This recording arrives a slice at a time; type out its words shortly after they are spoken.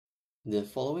The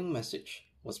following message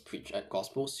was preached at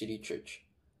Gospel City Church,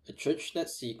 a church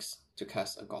that seeks to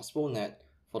cast a gospel net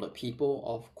for the people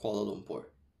of Kuala Lumpur.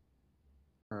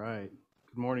 All right.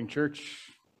 Good morning, church.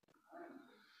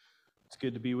 It's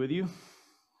good to be with you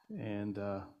and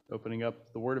opening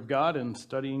up the Word of God and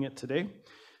studying it today.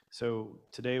 So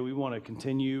today we want to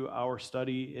continue our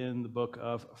study in the book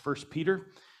of 1 Peter.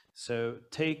 So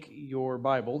take your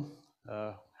Bible,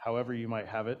 however you might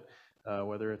have it,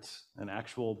 whether it's an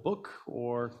actual book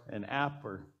or an app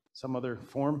or some other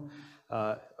form,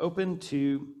 open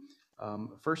to 1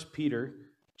 Peter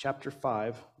chapter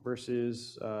 5,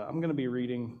 verses, I'm going to be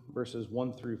reading verses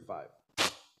 1 through 5.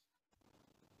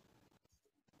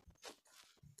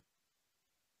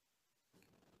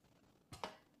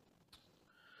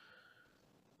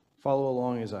 Follow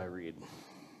along as I read.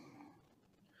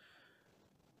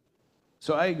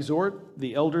 So I exhort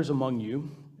the elders among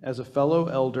you, as a fellow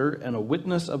elder and a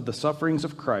witness of the sufferings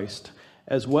of Christ,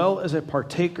 as well as a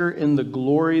partaker in the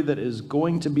glory that is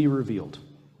going to be revealed.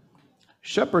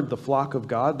 Shepherd the flock of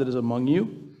God that is among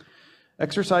you,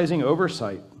 exercising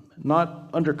oversight, not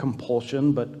under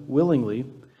compulsion, but willingly,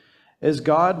 as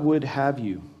God would have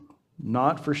you,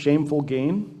 not for shameful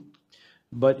gain,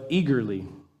 but eagerly,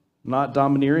 not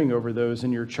domineering over those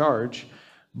in your charge,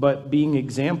 but being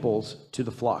examples to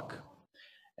the flock.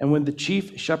 And when the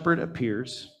chief shepherd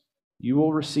appears, you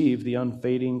will receive the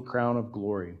unfading crown of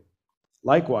glory.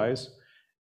 Likewise,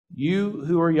 you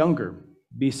who are younger,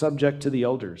 be subject to the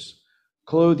elders.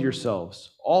 Clothe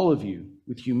yourselves, all of you,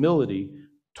 with humility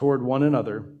toward one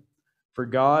another, for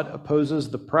God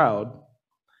opposes the proud,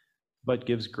 but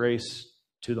gives grace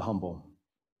to the humble.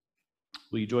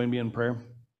 Will you join me in prayer?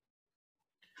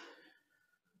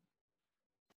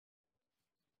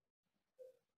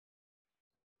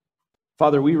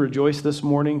 Father, we rejoice this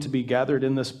morning to be gathered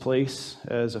in this place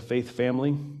as a faith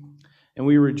family, and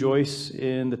we rejoice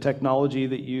in the technology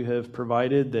that you have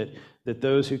provided, that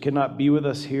those who cannot be with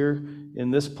us here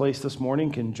in this place this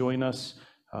morning can join us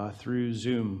through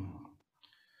Zoom.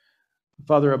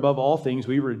 Father, above all things,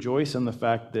 we rejoice in the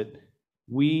fact that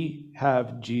we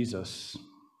have Jesus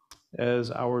as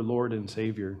our Lord and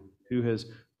Savior, who has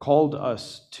called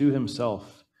us to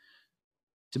himself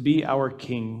to be our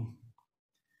King.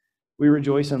 We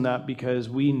rejoice in that because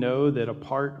we know that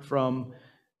apart from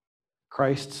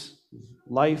Christ's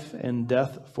life and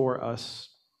death for us,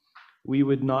 we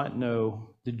would not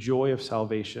know the joy of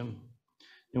salvation,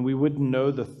 and we wouldn't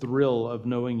know the thrill of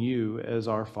knowing you as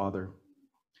our Father.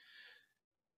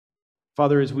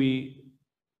 Father, as we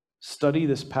study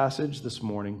this passage this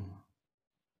morning,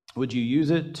 would you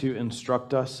use it to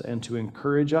instruct us and to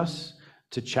encourage us,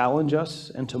 to challenge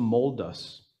us, and to mold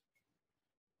us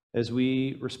as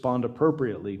we respond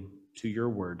appropriately to your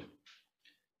word.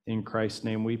 In Christ's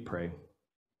name we pray.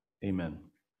 Amen.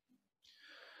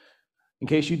 In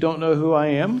case you don't know who I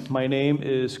am, my name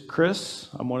is Chris.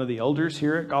 I'm one of the elders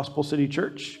here at Gospel City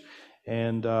Church,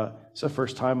 and it's the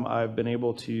first time I've been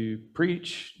able to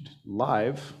preach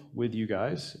live with you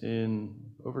guys in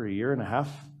over a year and a half,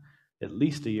 at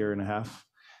least a year and a half.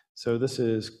 So this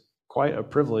is quite a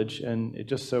privilege, and it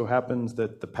just so happens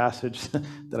that the passage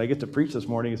that I get to preach this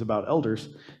morning is about elders,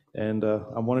 and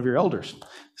I'm one of your elders.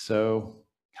 So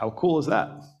how cool is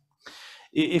that?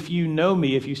 If you know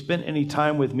me, if you spent any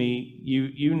time with me,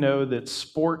 you know that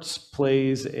sports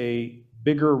plays a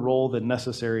bigger role than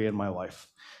necessary in my life.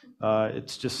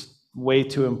 It's just way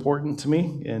too important to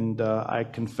me, and I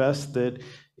confess that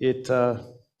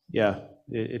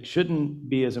it shouldn't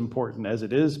be as important as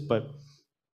it is, but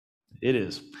it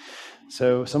is.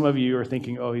 So some of you are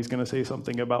thinking, oh, he's going to say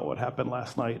something about what happened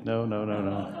last night. No.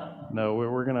 No,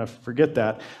 we're going to forget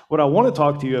that. What I want to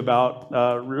talk to you about,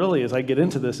 really, as I get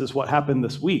into this, is what happened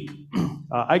this week.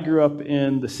 I grew up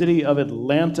in the city of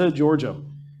Atlanta, Georgia.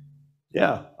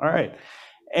 Yeah, all right.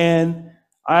 And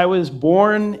I was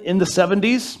born in the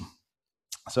 70s,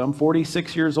 so I'm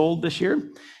 46 years old this year.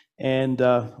 And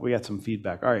we got some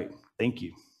feedback. All right, thank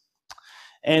you.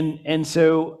 And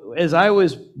so as I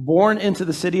was born into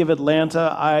the city of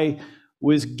Atlanta, I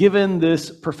was given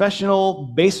this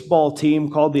professional baseball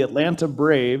team called the Atlanta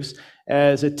Braves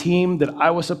as a team that I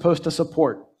was supposed to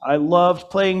support. I loved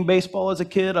playing baseball as a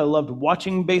kid. I loved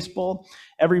watching baseball.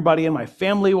 Everybody in my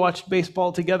family watched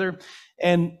baseball together.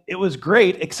 And it was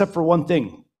great, except for one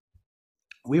thing.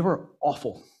 We were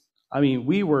awful. I mean,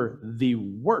 we were the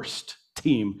worst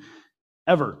team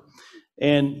ever.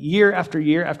 And year after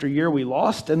year after year, we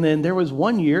lost. And then there was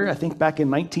one year, I think back in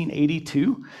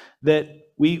 1982, that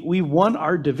we won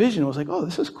our division. I was like, oh,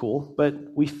 this is cool. But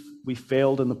we we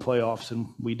failed in the playoffs and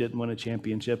we didn't win a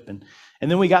championship. And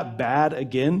then we got bad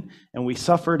again, and we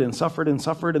suffered and suffered and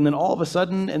suffered. And then all of a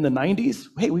sudden in the 90s,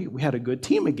 hey, we had a good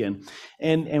team again.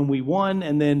 And we won,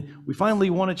 and then we finally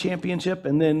won a championship,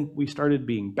 and then we started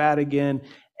being bad again.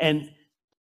 And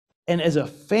as a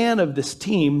fan of this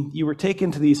team, you were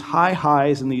taken to these high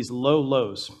highs and these low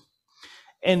lows.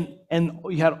 And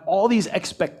you had all these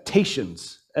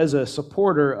expectations as a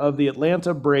supporter of the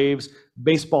Atlanta Braves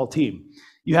baseball team.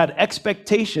 You had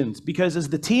expectations because as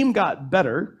the team got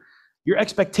better, your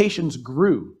expectations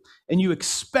grew and you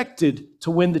expected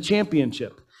to win the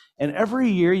championship. And every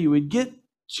year you would get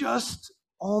just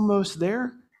almost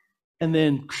there, and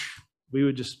then we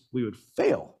would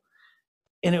fail.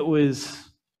 And it was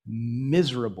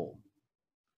miserable.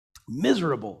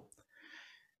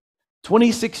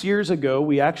 26 years ago,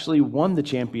 we actually won the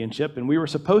championship, and we were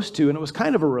supposed to, and it was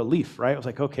kind of a relief, right? It was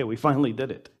like, okay, we finally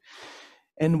did it.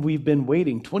 And we've been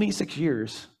waiting 26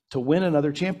 years to win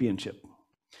another championship.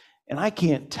 And I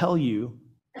can't tell you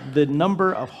the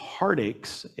number of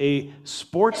heartaches a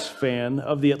sports fan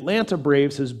of the Atlanta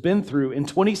Braves has been through in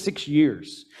 26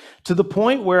 years, to the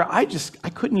point where I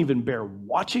couldn't even bear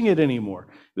watching it anymore.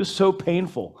 It was so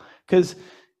painful because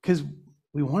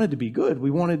we wanted to be good.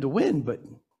 We wanted to win, but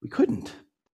we couldn't.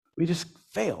 We just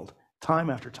failed time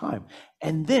after time.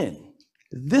 And then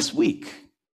this week,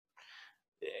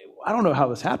 I don't know how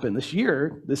this happened. This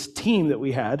year, this team that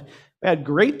we had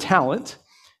great talent,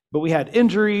 but we had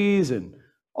injuries and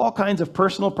all kinds of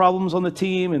personal problems on the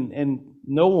team, and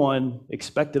no one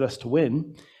expected us to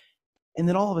win. And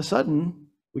then all of a sudden,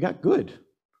 we got good.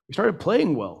 We started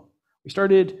playing well. We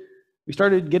started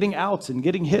getting outs and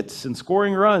getting hits and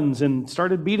scoring runs and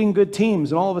started beating good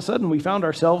teams. And all of a sudden, we found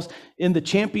ourselves in the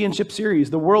championship series,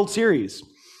 the World Series.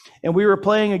 And we were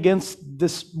playing against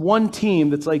this one team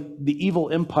that's like the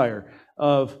evil empire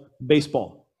of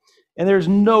baseball. And there's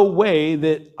no way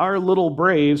that our little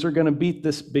Braves are going to beat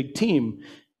this big team.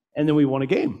 And then we won a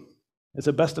game. It's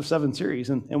a best of 7 series.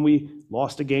 And we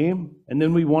lost a game, and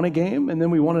then we won a game, and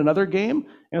then we won another game. And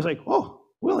it was like, oh,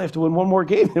 we only have to win one more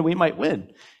game and we might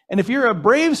win. And if you're a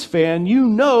Braves fan, you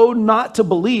know not to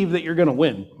believe that you're going to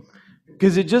win,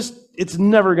 because it's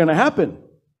never going to happen.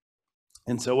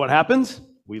 And so what happens?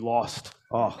 We lost.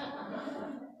 Oh,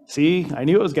 see, I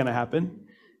knew it was going to happen.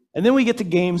 And then we get to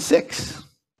game 6,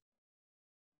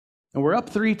 and we're up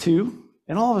 3-2,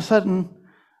 and all of a sudden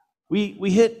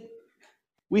we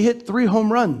hit 3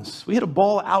 home runs. We hit a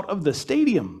ball out of the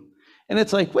stadium, and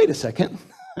it's like, wait a second,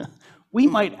 we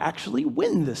might actually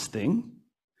win this thing.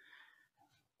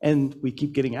 And we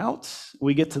keep getting outs.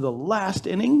 We get to the last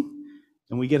inning,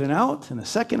 and we get an out and a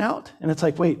second out. And it's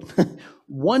like, wait,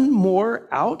 one more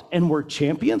out and we're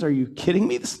champions? Are you kidding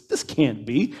me? This can't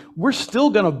be. We're still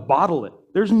going to bottle it.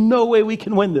 There's no way we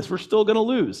can win this. We're still going to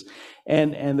lose.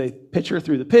 And the pitcher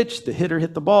threw the pitch. The hitter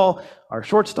hit the ball. Our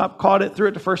shortstop caught it, threw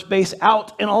it to first base,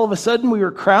 out. And all of a sudden, we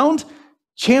were crowned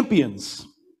champions.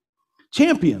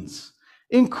 Champions.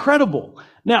 Incredible.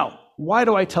 Now, why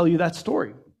do I tell you that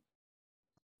story?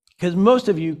 Because most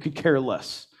of you could care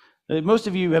less. Most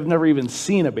of you have never even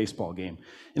seen a baseball game.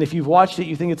 And if you've watched it,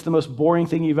 you think it's the most boring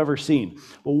thing you've ever seen.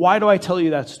 But why do I tell you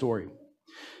that story?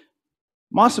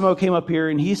 Massimo came up here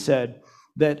and he said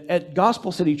that at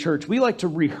Gospel City Church, we like to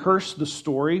rehearse the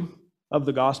story of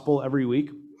the gospel every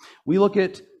week. We look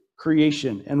at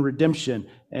creation and redemption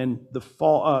and the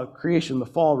fall, the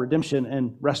fall, redemption,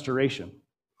 and restoration.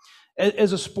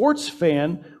 As a sports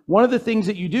fan, one of the things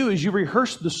that you do is you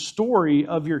rehearse the story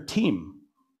of your team.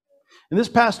 And this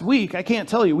past week, I can't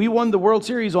tell you, we won the World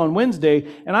Series on Wednesday,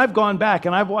 and I've gone back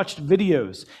and I've watched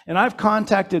videos, and I've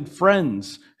contacted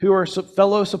friends who are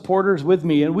fellow supporters with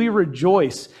me, and we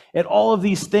rejoice at all of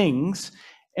these things.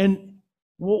 And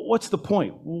what's the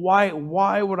point?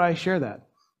 Why would I share that?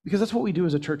 Because that's what we do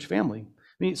as a church family.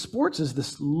 I mean, sports is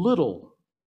this little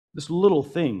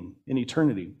thing in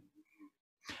eternity.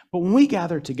 But when we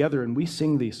gather together and we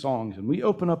sing these songs and we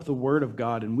open up the Word of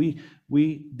God and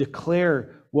we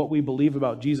declare what we believe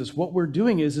about Jesus, what we're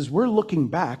doing is we're looking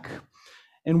back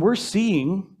and we're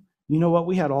seeing, you know what,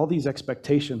 we had all these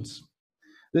expectations.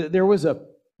 There was a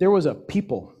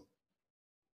people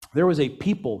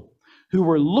who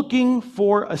were looking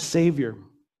for a Savior.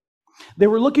 They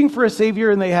were looking for a Savior,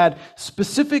 and they had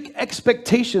specific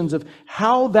expectations of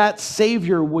how that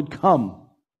Savior would come.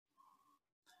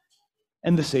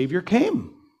 And the Savior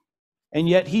came. And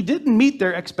yet he didn't meet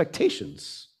their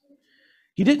expectations.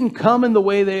 He didn't come in the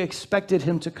way they expected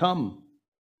him to come.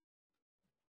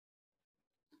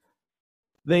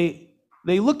 They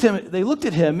looked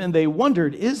at him and they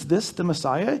wondered, is this the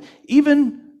Messiah?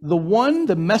 Even the one,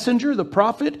 the messenger, the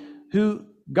prophet, who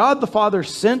God the Father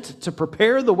sent to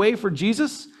prepare the way for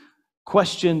Jesus,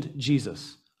 questioned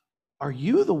Jesus. Are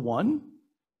you the one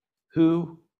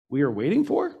who we are waiting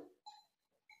for?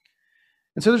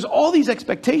 And so there's all these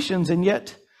expectations, and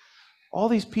yet all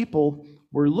these people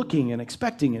were looking and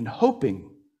expecting and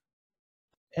hoping,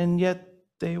 and yet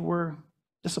they were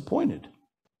disappointed.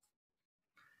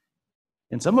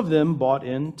 And some of them bought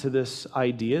into this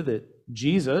idea that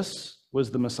Jesus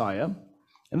was the Messiah,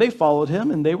 and they followed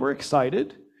him, and they were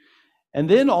excited. And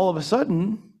then all of a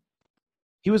sudden,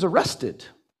 he was arrested.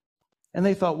 And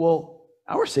they thought, well,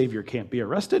 our Savior can't be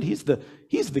arrested. He's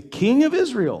the King of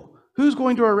Israel. Who's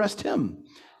going to arrest him?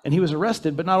 And he was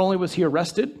arrested, but not only was he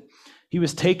arrested, he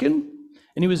was taken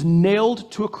and he was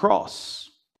nailed to a cross.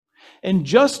 And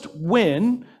just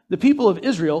when the people of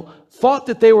Israel thought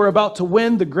that they were about to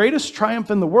win the greatest triumph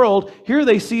in the world, here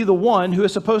they see the one who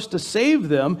is supposed to save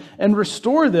them and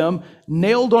restore them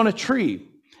nailed on a tree.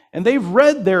 And they've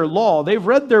read their law, they've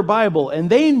read their Bible, and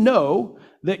they know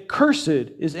that cursed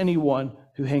is anyone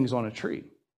who hangs on a tree.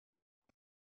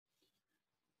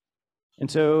 And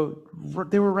so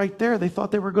they were right there. They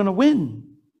thought they were going to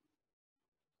win.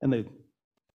 And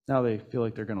now they feel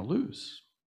like they're going to lose.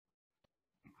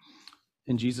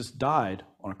 And Jesus died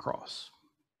on a cross.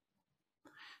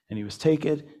 And he was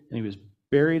taken and he was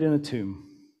buried in a tomb.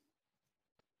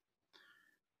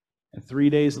 And 3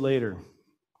 days later,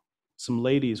 some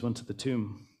ladies went to the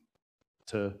tomb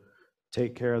to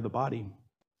take care of the body,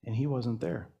 and he wasn't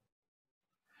there.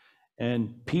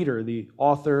 And Peter, the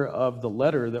author of the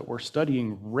letter that we're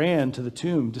studying, ran to the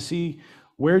tomb to see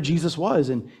where Jesus was,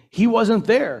 and he wasn't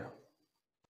there.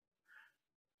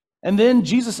 And then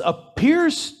Jesus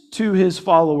appears to his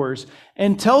followers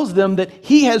and tells them that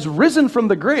he has risen from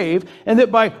the grave, and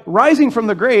that by rising from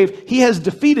the grave, he has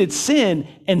defeated sin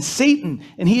and Satan,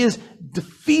 and he has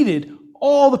defeated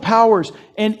all the powers,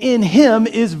 and in him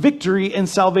is victory and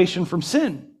salvation from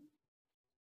sin.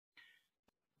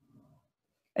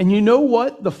 And you know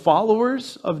what the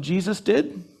followers of Jesus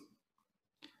did?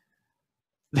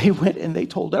 They went and they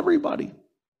told everybody.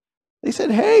 They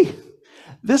said, hey,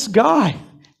 this guy,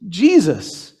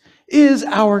 Jesus, is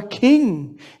our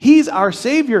King. He's our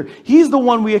Savior. He's the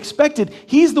one we expected.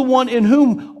 He's the one in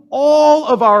whom all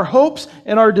of our hopes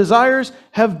and our desires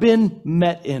have been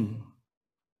met in.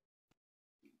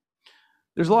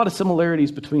 There's a lot of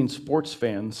similarities between sports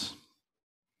fans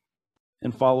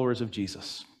and followers of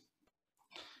Jesus.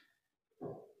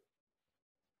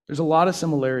 There's a lot of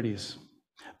similarities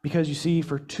because you see,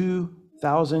 for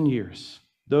 2,000 years,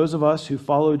 those of us who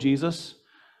follow Jesus,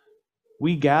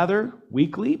 we gather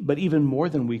weekly, but even more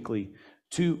than weekly,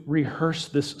 to rehearse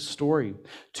this story,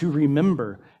 to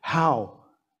remember how,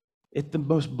 at the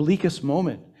most bleakest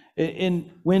moment,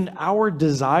 when our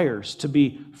desires to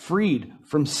be freed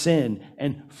from sin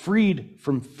and freed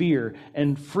from fear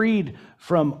and freed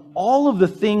from all of the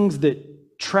things that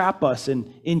trap us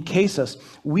and encase us,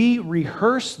 we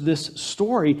rehearse this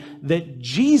story that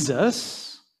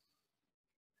Jesus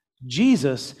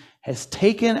has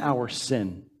taken our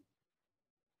sin.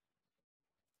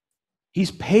 He's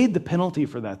paid the penalty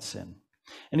for that sin.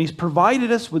 And he's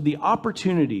provided us with the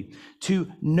opportunity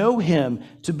to know him,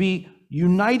 to be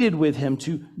united with him,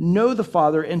 to know the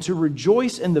Father, and to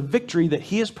rejoice in the victory that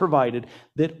he has provided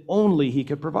that only he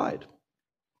could provide.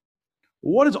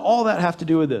 What does all that have to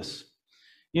do with this?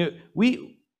 You know,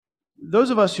 those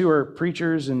of us who are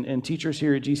preachers and teachers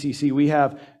here at GCC, we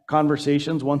have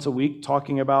conversations once a week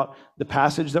talking about the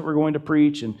passage that we're going to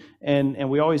preach, and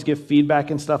we always give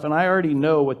feedback and stuff. And I already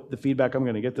know what the feedback I'm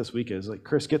going to get this week is. Like,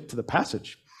 Chris, get to the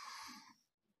passage.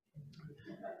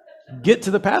 Get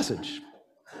to the passage.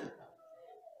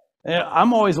 And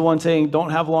I'm always the one saying,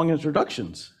 don't have long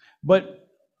introductions. But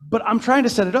I'm trying to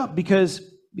set it up because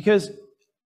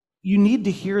you need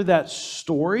to hear that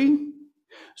story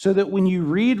so that when you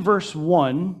read verse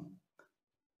 1,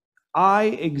 I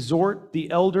exhort the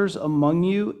elders among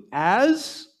you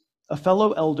as a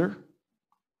fellow elder.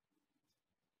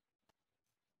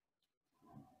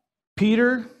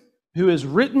 Peter, who is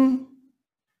written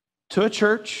to a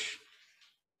church,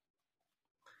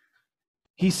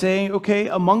 he's saying, okay,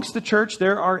 amongst the church,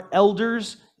 there are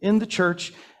elders in the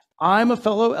church. I'm a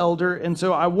fellow elder, and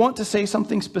so I want to say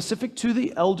something specific to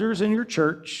the elders in your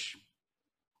church.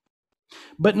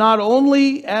 But not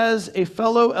only as a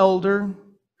fellow elder,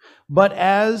 but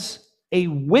as a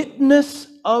witness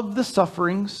of the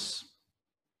sufferings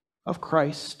of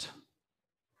Christ,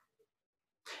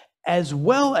 as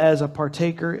well as a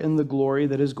partaker in the glory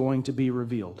that is going to be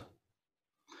revealed.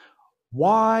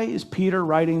 Why is Peter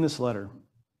writing this letter?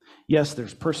 Yes,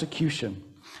 there's persecution.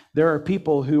 There are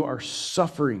people who are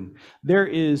suffering. There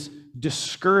is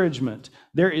discouragement.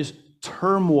 There is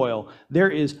turmoil. There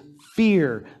is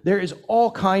fear. There is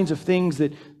all kinds of things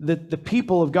that the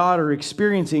people of God are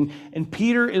experiencing. And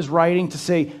Peter is writing to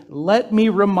say, let me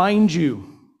remind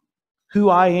you who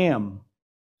I am.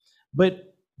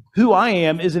 But who I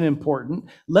am isn't important.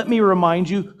 Let me remind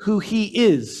you who he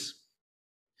is.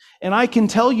 And I can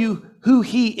tell you who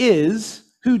he is,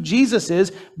 who Jesus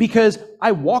is, because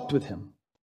I walked with him.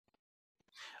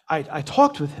 I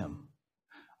talked with him.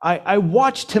 I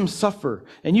watched him suffer.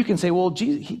 And you can say, well,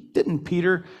 didn't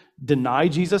Peter deny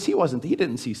Jesus? He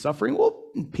didn't see suffering. Well,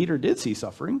 Peter did see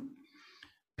suffering.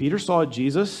 Peter saw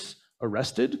Jesus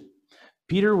arrested.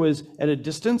 Peter was at a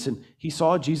distance and he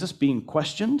saw Jesus being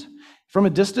questioned. From a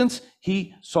distance,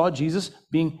 he saw Jesus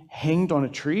being hanged on a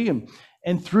tree.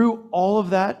 And through all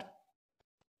of that,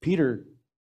 Peter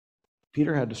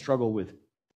had to struggle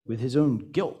with his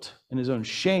own guilt and his own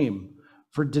shame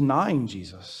for denying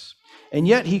Jesus. And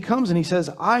yet he comes and he says,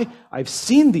 I've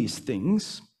seen these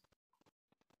things.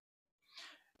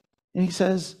 And he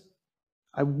says,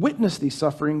 I witnessed these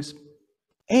sufferings,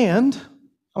 and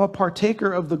I'm a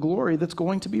partaker of the glory that's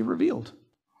going to be revealed.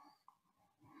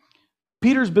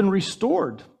 Peter's been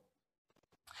restored.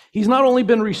 He's not only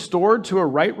been restored to a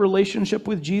right relationship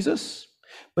with Jesus,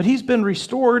 but he's been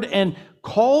restored and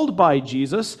called by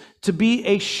Jesus to be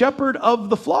a shepherd of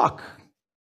the flock.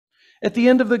 At the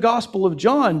end of the Gospel of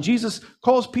John, Jesus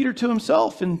calls Peter to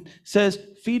himself and says,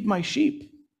 feed my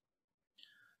sheep.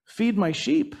 Feed my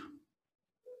sheep.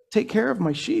 Take care of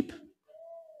my sheep.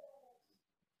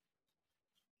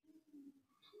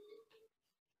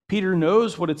 Peter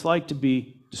knows what it's like to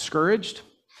be discouraged.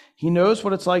 He knows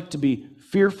what it's like to be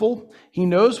fearful. He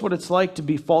knows what it's like to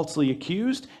be falsely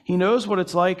accused. He knows what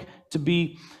it's like to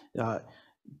be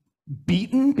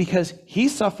beaten because he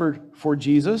suffered for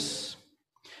Jesus.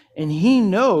 And he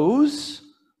knows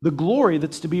the glory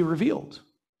that's to be revealed.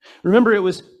 Remember, it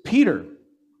was Peter,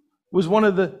 was one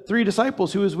of the three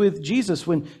disciples who was with Jesus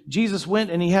when Jesus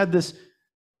went and he had this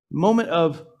moment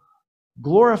of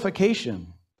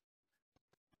glorification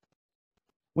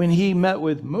when he met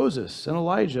with Moses and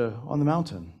Elijah on the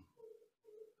mountain.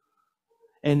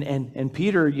 And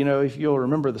Peter, if you'll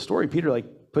remember the story, Peter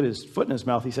put his foot in his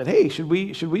mouth. He said, hey, should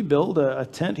we build a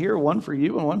tent here, one for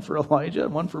you and one for Elijah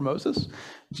and one for Moses? And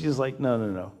Jesus is like,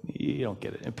 no, you don't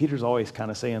get it. And Peter's always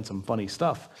kind of saying some funny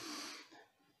stuff.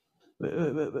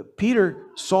 But Peter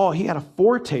he had a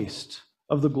foretaste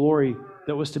of the glory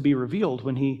that was to be revealed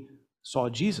when he saw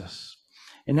Jesus.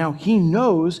 And now he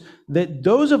knows that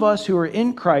those of us who are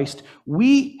in Christ,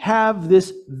 we have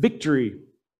this victory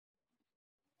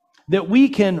that we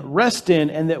can rest in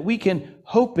and that we can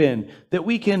hope in, that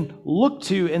we can look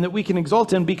to and that we can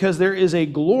exalt in, because there is a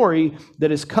glory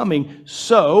that is coming.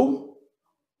 So,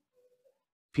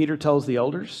 Peter tells the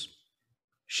elders,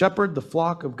 shepherd the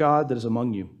flock of God that is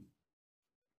among you.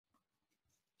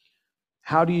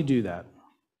 How do you do that?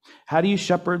 How do you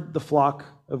shepherd the flock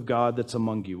of God that's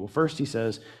among you? Well, first he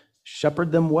says,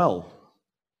 shepherd them well.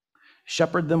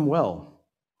 Shepherd them well.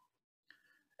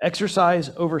 Exercise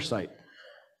oversight.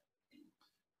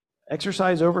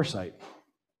 Exercise oversight.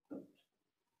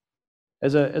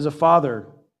 As a father,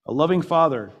 a loving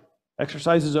father,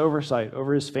 exercises oversight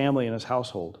over his family and his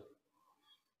household.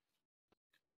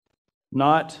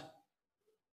 Not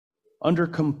under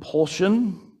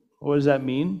compulsion. What does that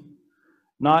mean?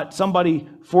 Not somebody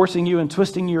forcing you and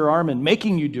twisting your arm and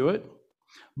making you do it,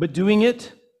 but doing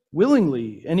it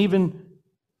willingly and even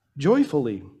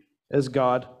joyfully as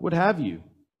God would have you.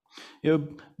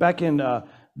 Back in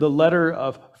the letter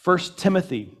of 1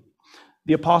 Timothy,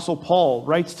 the Apostle Paul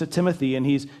writes to Timothy, and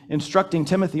he's instructing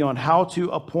Timothy on how to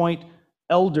appoint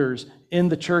elders in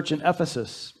the church in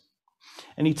Ephesus.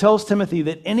 And he tells Timothy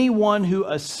that anyone who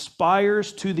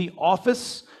aspires to the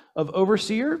office of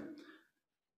overseer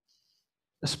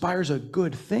aspires a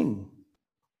good thing.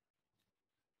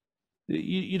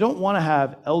 You don't want to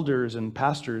have elders and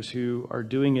pastors who are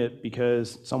doing it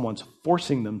because someone's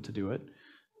forcing them to do it.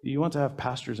 You want to have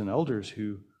pastors and elders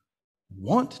who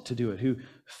want to do it, who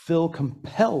feel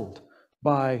compelled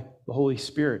by the Holy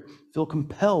Spirit, feel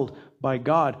compelled by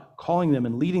God calling them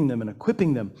and leading them and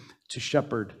equipping them to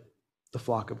shepherd the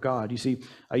flock of God. You see,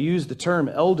 I use the term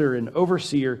elder and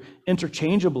overseer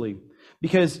interchangeably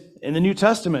because in the New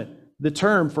Testament, the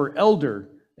term for elder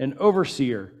and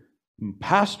overseer, and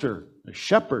pastor, a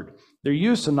shepherd, they're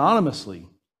used synonymously.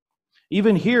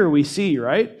 Even here we see,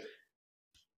 right?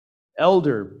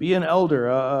 Elder, be an elder.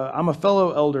 I'm a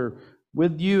fellow elder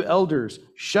with you elders.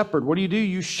 Shepherd, what do?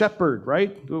 You shepherd,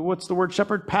 right? What's the word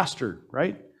shepherd? Pastor,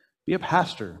 right? Be a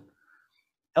pastor.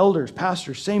 Elders,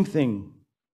 pastors, same thing.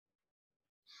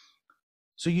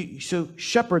 So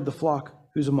shepherd the flock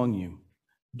who's among you.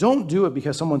 Don't do it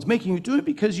because someone's making you. Do it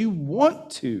because you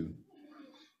want to.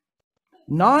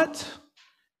 Not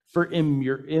for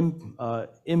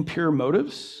impure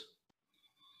motives.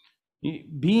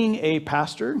 Being a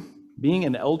pastor, being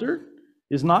an elder,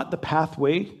 is not the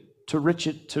pathway to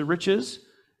riches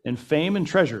and fame and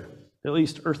treasure, at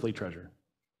least earthly treasure,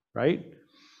 right?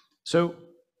 So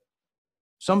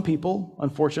some people,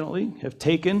 unfortunately, have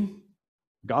taken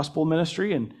gospel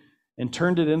ministry and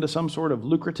turned it into some sort of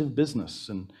lucrative business.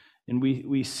 And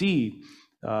we see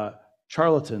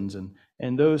charlatans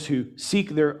and those who seek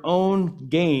their own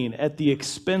gain at the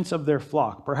expense of their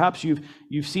flock. Perhaps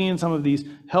you've seen some of these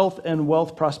health and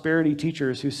wealth prosperity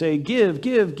teachers who say, give,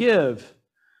 give, give.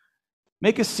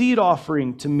 Make a seed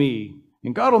offering to me,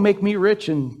 and God will make me rich,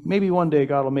 and maybe one day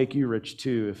God will make you rich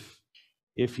too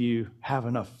if you have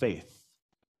enough faith.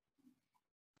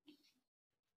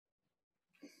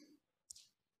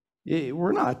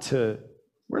 We're not to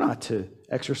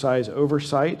exercise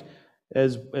oversight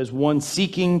as one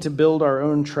seeking to build our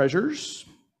own treasures.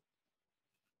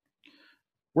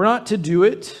 We're not to do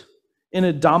it in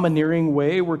a domineering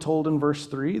way. We're told in verse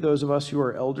 3, those of us who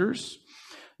are elders,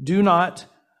 do not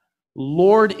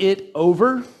lord it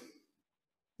over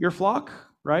your flock,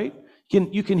 right?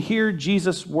 You can hear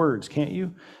Jesus' words, can't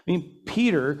you? I mean,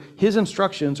 Peter, his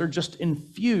instructions are just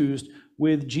infused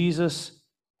with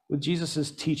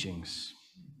Jesus's teachings.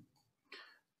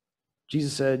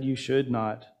 Jesus said, you should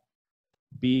not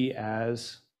be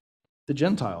as the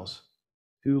Gentiles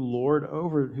who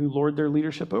lord their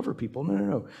leadership over people.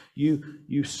 No.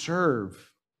 You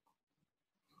serve.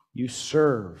 You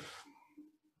serve.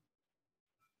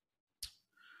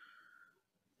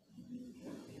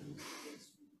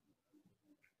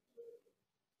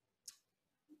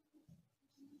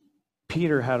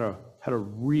 Peter had a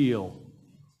real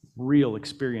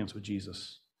experience with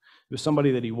Jesus. It was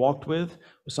somebody that he walked with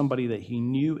somebody that he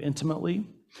knew intimately,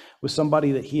 with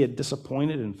somebody that he had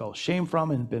disappointed and felt shame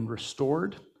from and been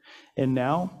restored. And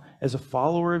now, as a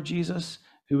follower of Jesus,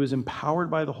 who was empowered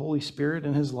by the Holy Spirit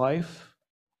in his life,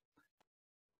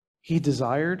 he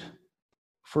desired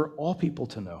for all people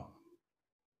to know.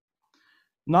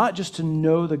 Not just to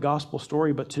know the gospel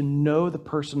story, but to know the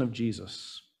person of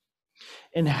Jesus.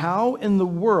 And how in the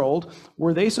world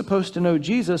were they supposed to know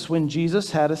Jesus when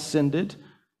Jesus had ascended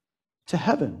to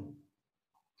heaven?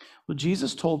 Well,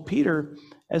 Jesus told Peter,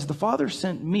 as the Father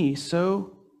sent me,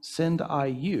 so send I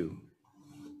you.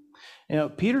 Now,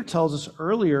 Peter tells us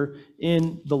earlier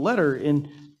in the letter in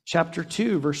chapter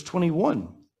 2, verse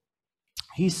 21,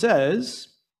 he says,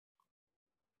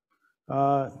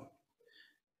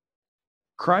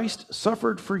 Christ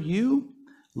suffered for you,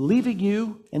 leaving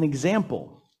you an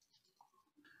example.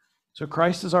 So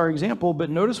Christ is our example, but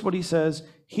notice what he says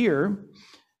here,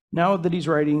 now that he's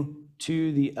writing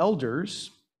to the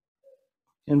elders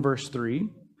in verse 3.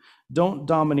 Don't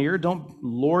domineer, don't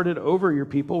lord it over your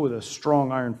people with a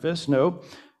strong iron fist. No,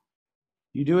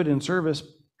 you do it in service.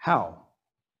 How?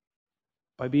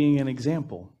 By being an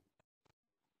example.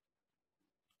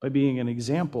 By being an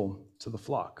example to the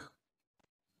flock.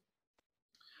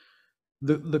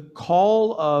 The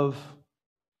call of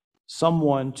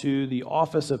someone to the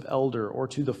office of elder or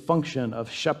to the function of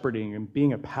shepherding and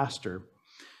being a pastor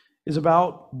is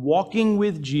about walking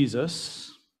with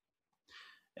Jesus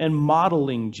and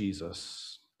modeling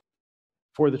Jesus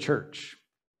for the church.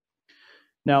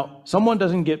 Now, someone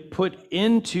doesn't get put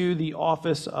into the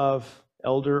office of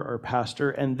elder or pastor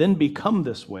and then become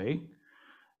this way.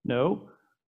 No,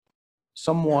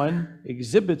 someone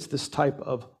exhibits this type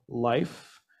of life,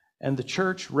 and the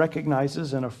church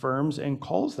recognizes and affirms and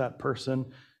calls that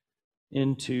person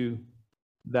into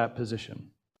that position.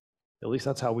 At least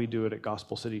that's how we do it at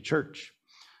Gospel City Church.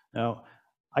 Now,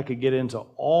 I could get into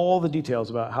all the details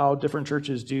about how different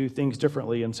churches do things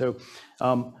differently, and so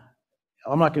I'm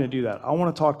not going to do that. I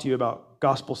want to talk to you about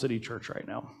Gospel City Church right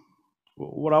now.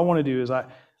 What I want to do is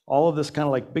all of this kind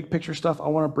of like big picture stuff, I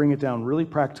want to bring it down really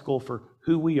practical for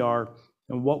who we are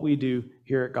and what we do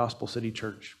here at Gospel City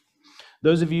Church.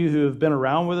 Those of you who have been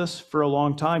around with us for a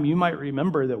long time, you might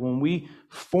remember that when we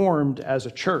formed as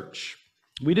a church,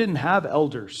 we didn't have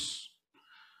elders.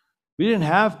 We didn't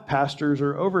have pastors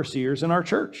or overseers in our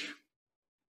church.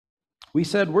 We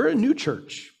said, we're a new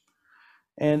church.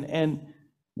 And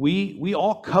we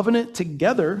all covenant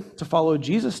together to follow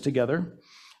Jesus together.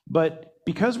 But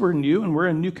because we're new and we're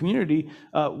a new community,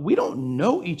 we don't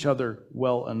know each other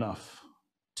well enough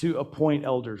to appoint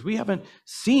elders. We haven't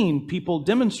seen people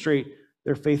demonstrate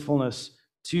their faithfulness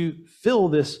to fill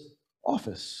this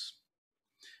office.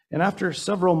 And after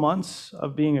several months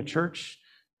of being a church,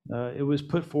 it was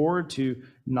put forward to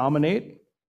nominate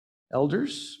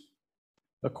elders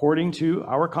according to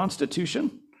our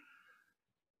Constitution.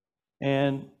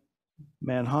 And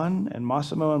Manhan and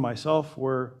Massimo and myself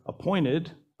were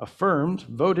appointed, affirmed,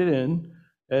 voted in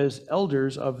as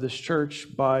elders of this church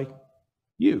by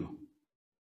you,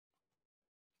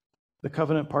 the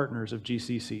covenant partners of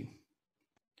GCC.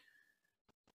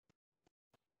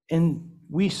 And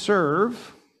we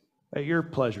serve at your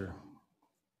pleasure.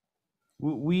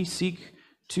 We seek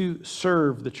to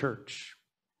serve the church.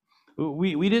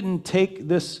 We didn't take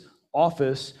this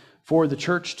office for the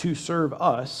church to serve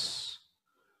us,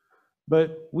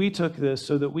 but we took this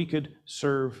so that we could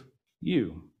serve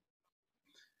you.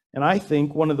 And I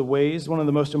think one of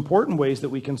the most important ways that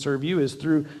we can serve you is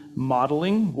through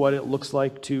modeling what it looks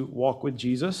like to walk with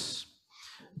Jesus,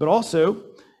 but also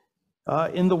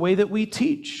in the way that we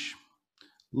teach.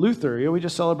 Luther, we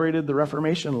just celebrated the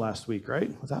Reformation last week,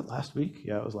 right? Was that last week?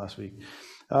 Yeah, it was last week.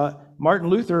 Martin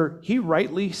Luther, he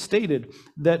rightly stated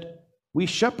that we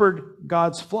shepherd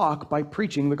God's flock by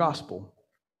preaching the gospel.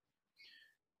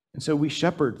 And so we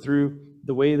shepherd through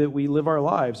the way that we live our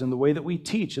lives and the way that we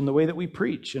teach and the way that we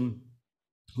preach. And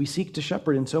we seek to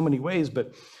shepherd in so many ways.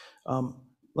 But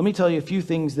let me tell you a few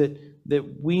things that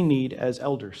we need as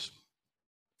elders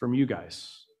from you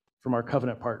guys, from our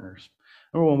covenant partners.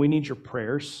 Number one, we need your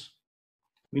prayers.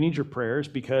 We need your prayers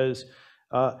because,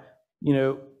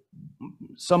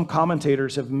 some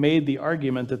commentators have made the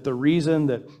argument that the reason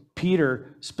that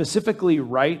Peter specifically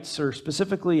writes or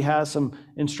specifically has some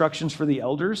instructions for the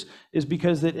elders is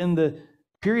because that in the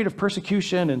period of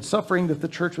persecution and suffering that the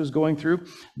church was going through,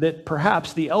 that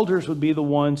perhaps the elders would be the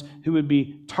ones who would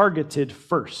be targeted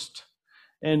first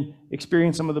and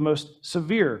experience some of the most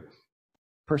severe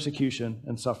persecution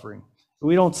and suffering.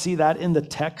 We don't see that in the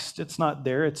text. It's not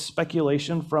there. It's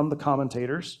speculation from the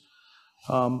commentators.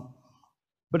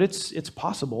 But it's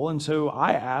possible. And so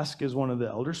I ask as one of the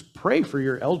elders, pray for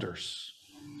your elders.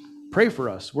 Pray for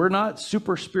us. We're not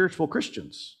super spiritual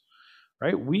Christians,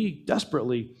 right? We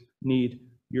desperately need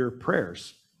your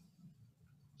prayers.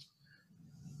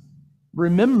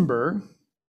 Remember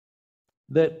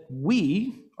that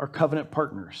we are covenant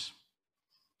partners.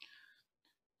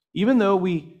 Even though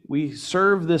we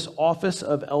serve this office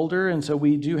of elder, and so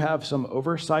we do have some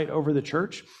oversight over the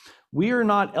church, we are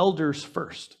not elders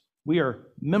first. We are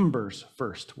members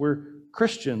first. We're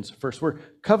Christians first. We're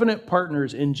covenant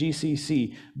partners in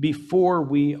GCC before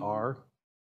we are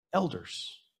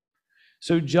elders.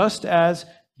 So just as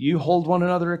you hold one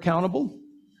another accountable,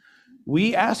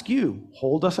 we ask you,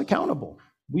 hold us accountable.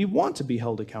 We want to be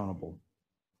held accountable.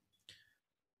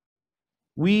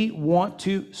 We want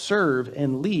to serve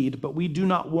and lead, but we do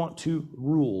not want to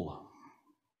rule.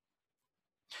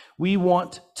 We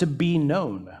want to be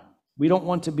known. We don't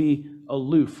want to be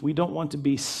aloof. We don't want to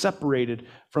be separated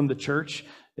from the church.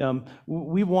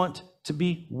 We want to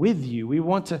be with you. We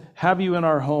want to have you in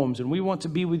our homes, and we want to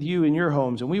be with you in your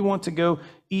homes, and we want to go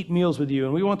eat meals with you,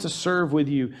 and we want to serve with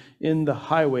you in the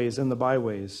highways and the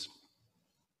byways.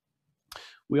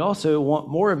 We also want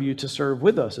more of you to serve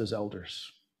with us as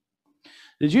elders.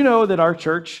 Did you know that our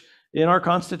church, in our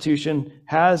Constitution,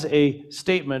 has a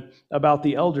statement about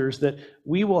the elders that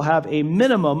we will have a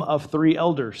minimum of 3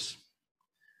 elders?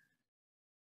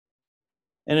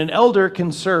 And an elder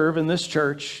can serve in this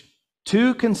church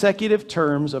 2 consecutive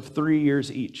terms of 3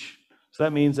 years each. So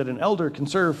that means that an elder can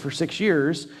serve for 6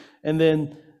 years, and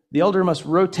then the elder must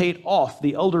rotate off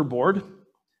the elder board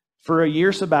for a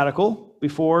year sabbatical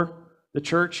before the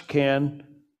church can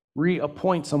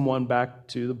reappoint someone back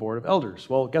to the board of elders.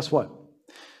 Well, guess what?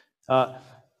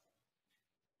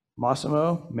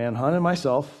 Massimo, Manhan, and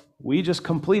myself, we just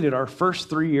completed our first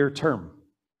 3-year term.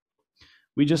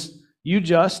 You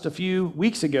just a few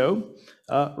weeks ago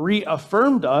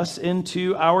reaffirmed us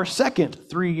into our second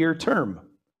 3-year term,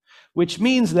 which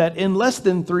means that in less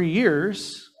than 3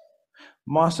 years,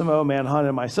 Massimo, Manhan,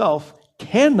 and myself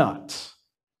cannot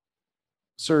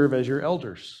serve as your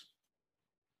elders.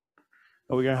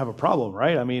 But we're going to have a problem,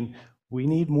 right? I mean, we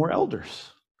need more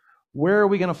elders. Where are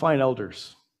we going to find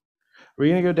elders? Are we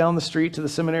going to go down the street to the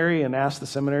seminary and ask the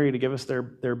seminary to give us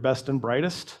their best and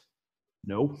brightest?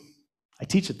 No. I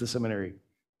teach at the seminary.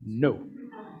 No.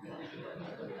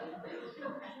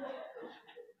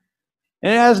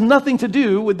 And it has nothing to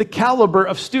do with the caliber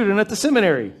of student at the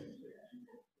seminary.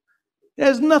 It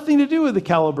has nothing to do with the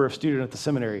caliber of student at the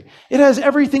seminary. It has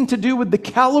everything to do with the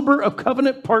caliber of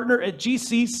covenant partner at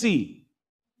GCC.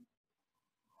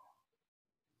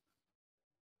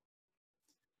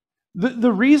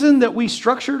 The reason that we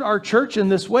structured our church in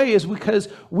this way is because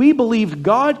we believed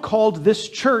God called this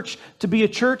church to be a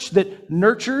church that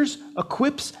nurtures,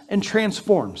 equips, and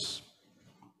transforms.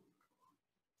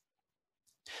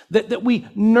 that we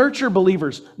nurture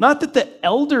believers. Not that the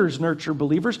elders nurture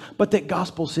believers, but that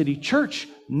Gospel City Church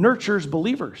nurtures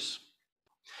believers.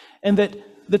 And that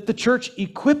the church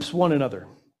equips one another.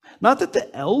 Not that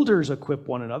the elders equip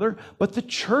one another, but the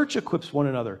church equips one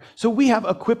another. So we have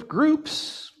equip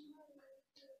groups.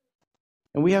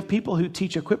 And we have people who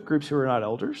teach equip groups who are not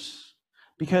elders.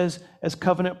 Because as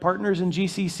covenant partners in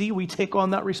GCC, we take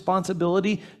on that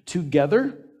responsibility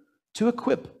together to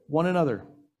equip one another.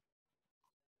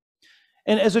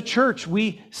 And as a church,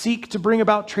 we seek to bring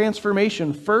about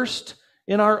transformation first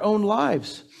in our own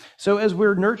lives. So as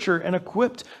we're nurtured and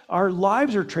equipped, our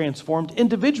lives are transformed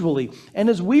individually. And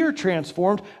as we are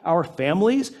transformed, our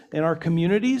families and our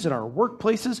communities and our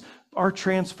workplaces are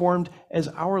transformed as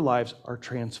our lives are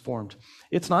transformed.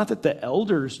 It's not that the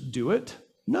elders do it.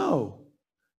 No,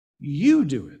 you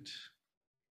do it.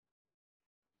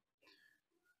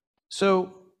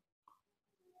 So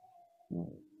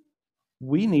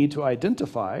we need to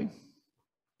identify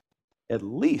at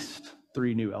least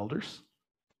 3 new elders.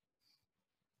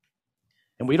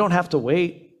 And we don't have to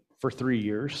wait for 3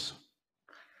 years.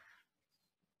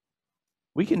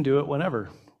 We can do it whenever.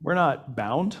 We're not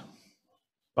bound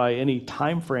by any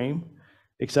time frame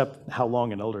except how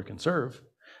long an elder can serve.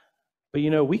 But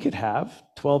we could have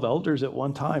 12 elders at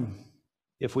one time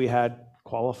if we had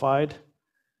qualified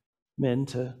men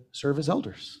to serve as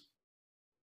elders.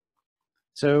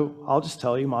 So I'll just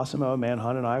tell you, Massimo,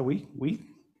 Manhunt, and I, we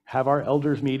have our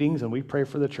elders meetings and we pray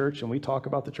for the church and we talk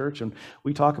about the church and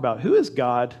we talk about who is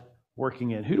God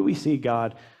working in? Who do we see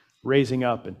God raising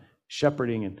up and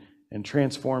shepherding and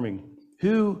transforming?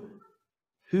 Who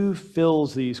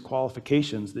fills these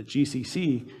qualifications that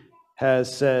GCC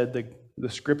has said the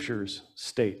scriptures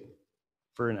state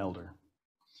for an elder?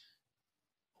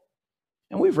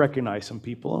 And we've recognized some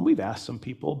people and we've asked some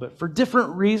people, but for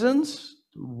different reasons,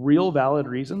 real valid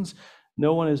reasons,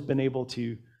 no one has been able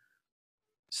to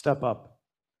step up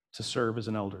to serve as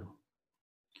an elder.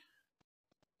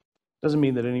 Doesn't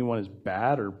mean that anyone is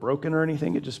bad or broken or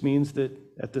anything. It just means that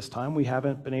at this time we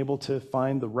haven't been able to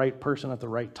find the right person at the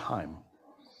right time.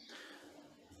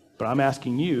 But I'm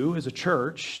asking you as a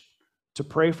church to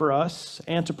pray for us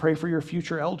and to pray for your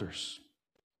future elders.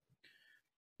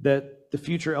 That the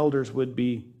future elders would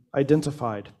be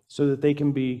identified so that they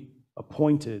can be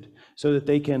appointed, so that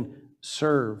they can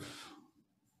serve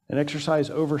and exercise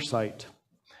oversight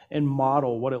and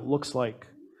model what it looks like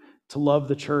to love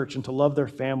the church and to love their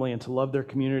family and to love their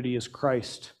community as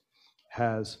Christ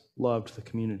has loved the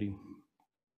community.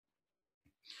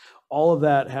 All of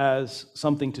that has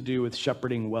something to do with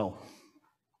shepherding well.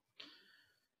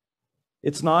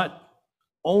 It's not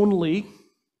only,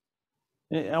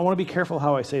 I want to be careful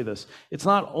how I say this, it's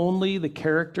not only the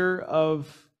character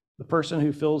of the person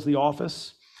who fills the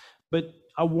office, but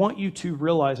I want you to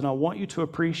realize and I want you to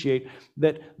appreciate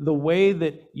that the way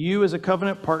that you as a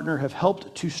covenant partner have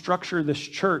helped to structure this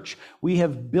church, we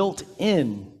have built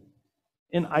in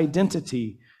an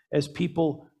identity as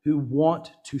people who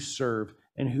want to serve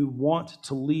and who want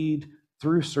to lead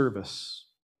through service.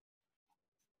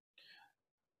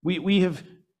 We have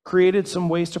created some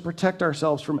ways to protect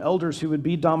ourselves from elders who would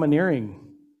be domineering,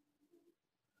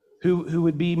 who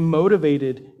would be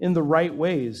motivated in the right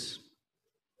ways.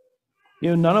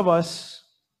 None of us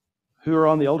who are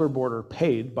on the elder board are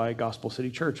paid by Gospel City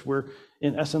Church. We're,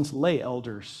 in essence, lay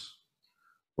elders.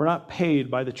 We're not paid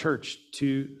by the church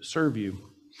to serve you.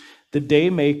 The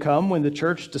day may come when the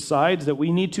church decides that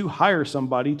we need to hire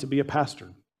somebody to be a pastor.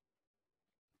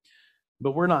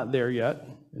 But we're not there yet,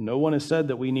 and no one has said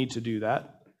that we need to do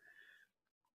that.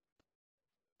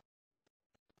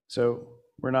 So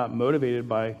we're not motivated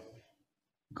by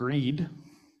greed.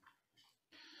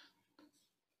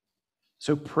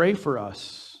 So pray for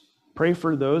us. Pray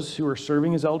for those who are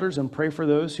serving as elders and pray for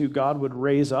those who God would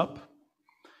raise up.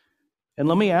 And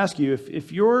let me ask you,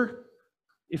 if you're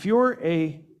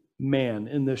a man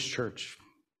in this church,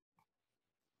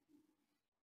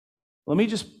 let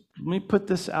me put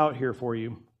this out here for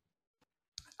you.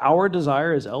 Our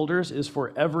desire as elders is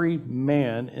for every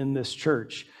man in this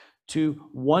church to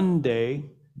one day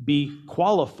be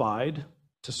qualified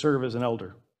to serve as an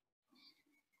elder,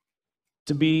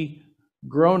 to be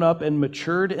grown up and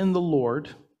matured in the Lord,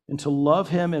 and to love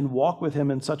Him and walk with Him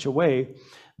in such a way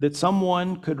that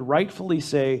someone could rightfully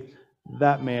say,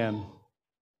 that man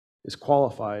is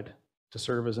qualified to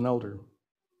serve as an elder.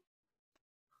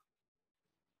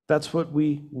 That's what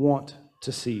we want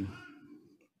to see.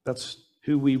 That's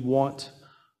who we want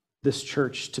this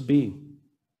church to be.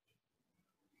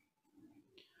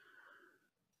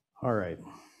 All right.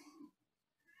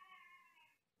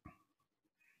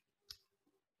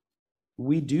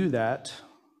 We do that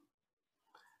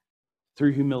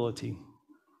through humility.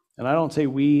 And I don't say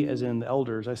we as in the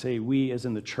elders, I say we as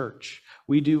in the church.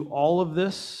 We do all of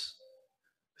this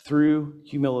through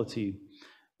humility.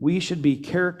 We should be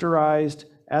characterized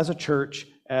as a church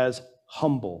as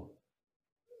humble.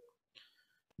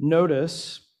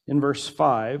 Notice in verse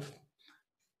 5,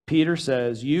 Peter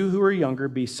says, "You who are younger,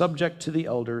 be subject to the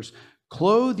elders.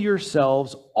 Clothe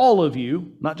yourselves, all of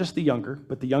you," not just the younger,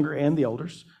 but the younger and the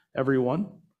elders,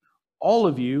 everyone, all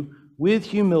of you, "with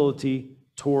humility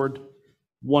toward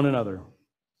one another."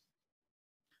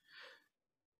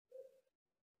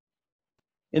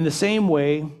 In the same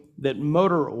way that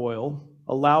motor oil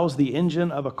allows the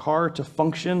engine of a car to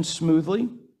function smoothly,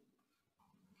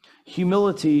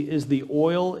 humility is the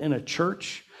oil in a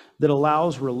church that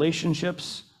allows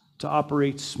relationships to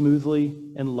operate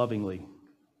smoothly and lovingly.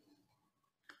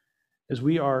 As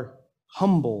we are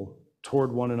humble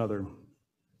toward one another.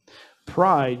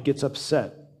 Pride gets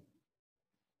upset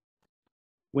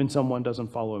when someone doesn't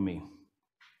follow me.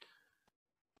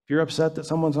 If you're upset that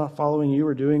someone's not following you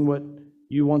or doing what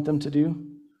you want them to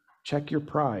do, check your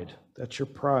pride. That's your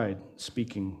pride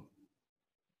speaking.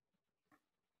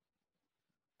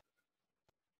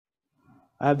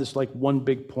 I have this one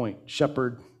big point: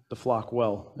 shepherd the flock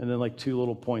well, and then two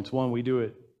little points. One, we do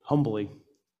it humbly,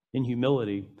 in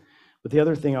humility. But the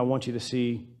other thing I want you to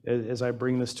see as I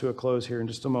bring this to a close here in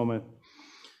just a moment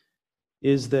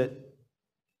is that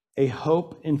a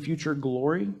hope in future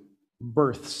glory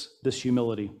births this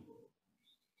humility.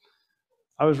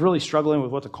 I was really struggling with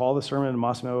what to call the sermon, and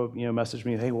Massimo, messaged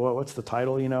me, "Hey, what's the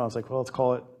title?" I was like, well, let's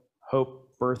call it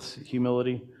Hope Births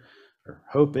Humility, or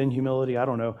Hope in Humility. I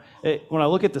don't know. When I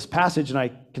look at this passage and I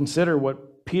consider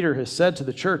what Peter has said to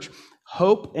the church,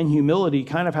 hope and humility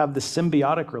kind of have this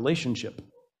symbiotic relationship.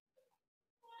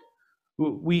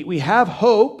 We have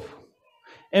hope,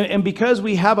 and because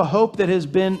we have a hope that has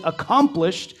been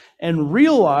accomplished and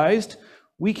realized,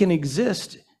 we can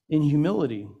exist in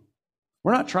humility.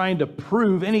 We're not trying to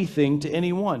prove anything to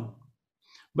anyone,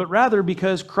 but rather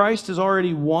because Christ has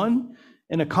already won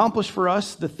and accomplished for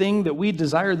us the thing that we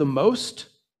desire the most: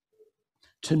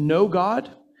 to know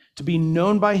God, to be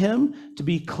known by Him, to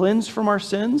be cleansed from our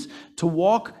sins, to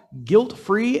walk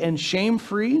guilt-free and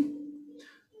shame-free.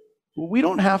 We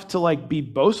don't have to be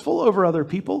boastful over other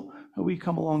people. We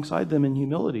come alongside them in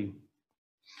humility.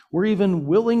 We're even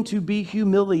willing to be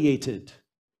humiliated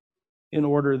in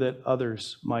order that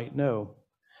others might know.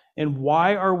 And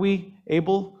why are we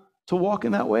able to walk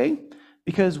in that way?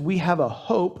 Because we have a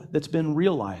hope that's been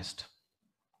realized.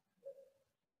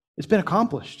 It's been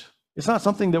accomplished. It's not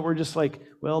something that we're just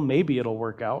well, maybe it'll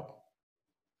work out.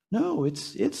 No,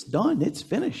 it's done. It's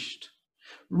finished.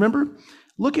 Remember,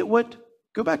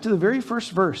 go back to the very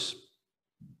first verse.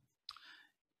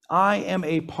 I am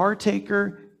a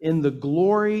partaker in the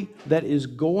glory that is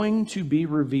going to be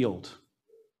revealed.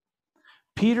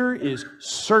 Peter is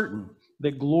certain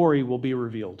that glory will be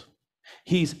revealed.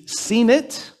 He's seen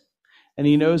it, and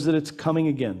he knows that it's coming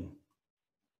again.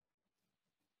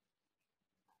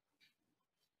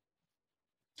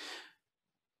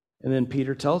 And then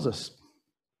Peter tells us,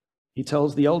 he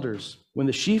tells the elders, when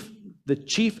the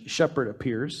chief shepherd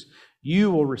appears,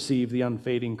 you will receive the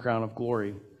unfading crown of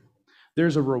glory.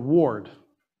 There's a reward.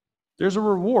 There's a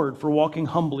reward for walking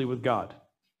humbly with God.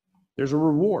 There's a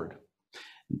reward.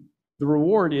 The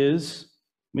reward is,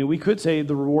 we could say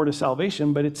the reward is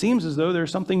salvation, but it seems as though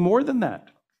there's something more than that.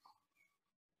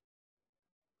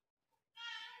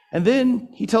 And then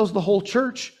he tells the whole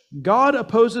church, God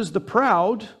opposes the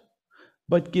proud,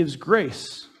 but gives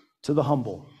grace to the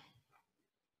humble.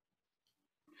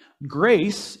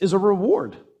 Grace is a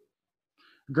reward.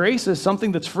 Grace is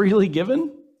something that's freely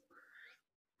given,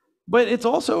 but it's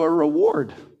also a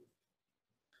reward.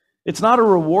 It's not a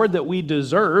reward that we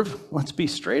deserve. Let's be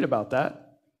straight about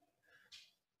that.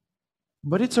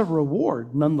 But it's a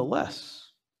reward nonetheless.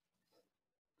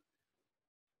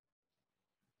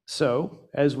 So,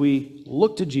 as we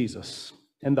look to Jesus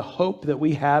and the hope that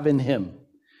we have in Him,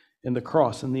 in the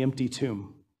cross and the empty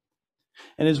tomb,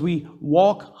 and as we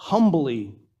walk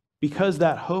humbly because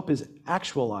that hope is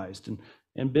actualized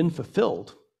and been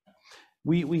fulfilled,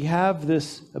 we have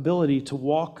this ability to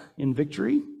walk in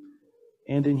victory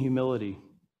and in humility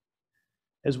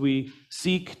as we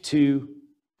seek to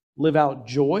live out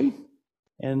joy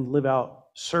and live out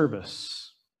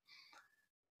service.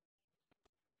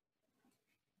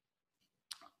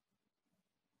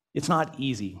 It's not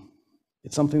easy.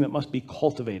 It's something that must be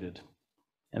cultivated.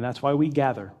 And that's why we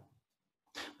gather.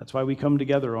 That's why we come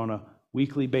together on a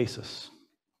weekly basis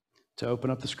to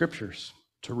open up the scriptures,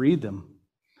 to read them,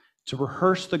 to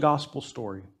rehearse the gospel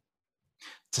story,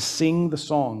 to sing the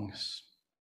songs,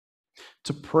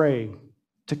 to pray,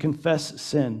 to confess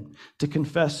sin, to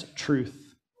confess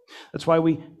truth. That's why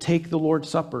we take the Lord's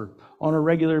Supper on a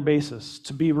regular basis,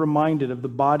 to be reminded of the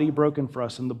body broken for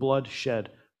us and the blood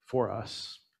shed for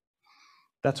us.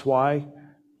 That's why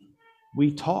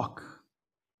we talk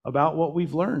about what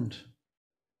we've learned,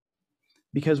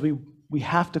 because we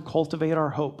have to cultivate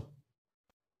our hope,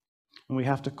 and we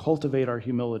have to cultivate our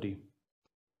humility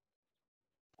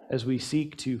as we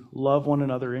seek to love one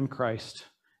another in Christ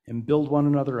and build one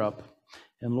another up,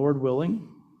 and Lord willing,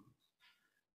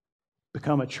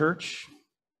 become a church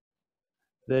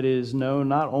that is known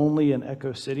not only in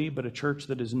Echo City, but a church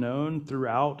that is known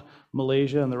throughout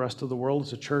Malaysia and the rest of the world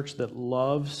as a church that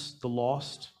loves the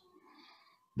lost,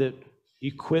 that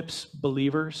equips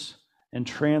believers and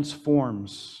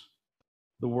transforms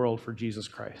the world for Jesus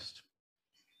Christ.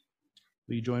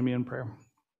 Will you join me in prayer?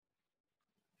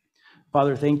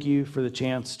 Father, thank you for the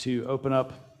chance to open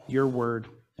up your word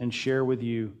and share with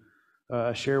you,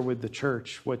 share with the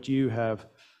church what you have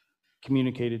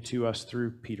communicated to us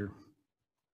through Peter.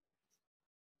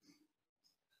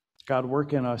 God,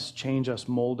 work in us, change us,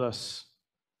 mold us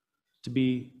to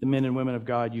be the men and women of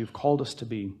God you've called us to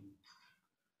be,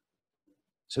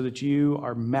 so that you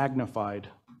are magnified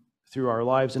through our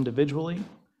lives individually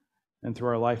and through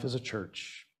our life as a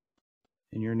church.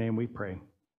 In your name we pray.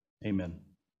 Amen.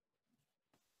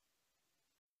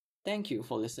 Thank you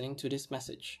for listening to this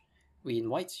message. We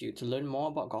invite you to learn more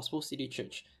about Gospel City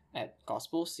Church at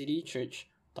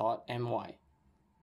gospelcitychurch.my.